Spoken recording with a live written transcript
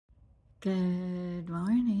Good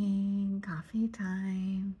morning, coffee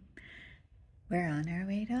time. We're on our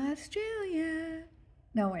way to Australia.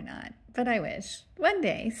 No, we're not, but I wish. One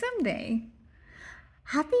day, someday.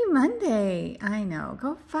 Happy Monday. I know,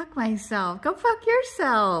 go fuck myself. Go fuck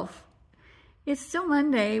yourself. It's still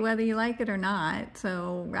Monday, whether you like it or not,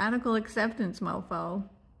 so radical acceptance, mofo.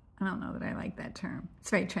 I don't know that I like that term.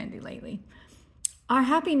 It's very trendy lately. Our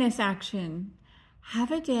happiness action.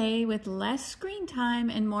 Have a day with less screen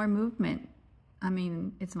time and more movement. I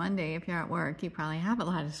mean, it's Monday. If you're at work, you probably have a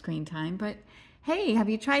lot of screen time, but hey, have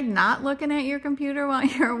you tried not looking at your computer while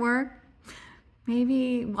you're at work?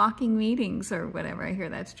 Maybe walking meetings or whatever. I hear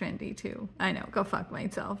that's trendy too. I know, go fuck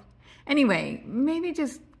myself. Anyway, maybe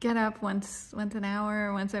just get up once an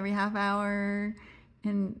hour, once every half hour,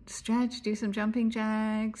 and stretch, do some jumping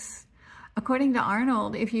jacks. According to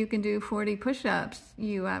Arnold, if you can do 40 push-ups,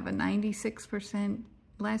 you have a 96%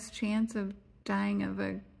 less chance of dying of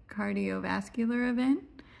a cardiovascular event.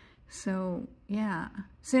 So yeah,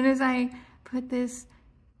 as soon as I put this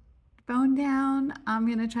phone down, I'm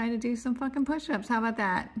gonna try to do some fucking push-ups. How about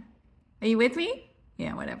that? Are you with me?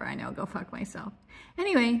 Yeah, whatever, I know, go fuck myself.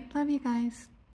 Anyway, love you guys.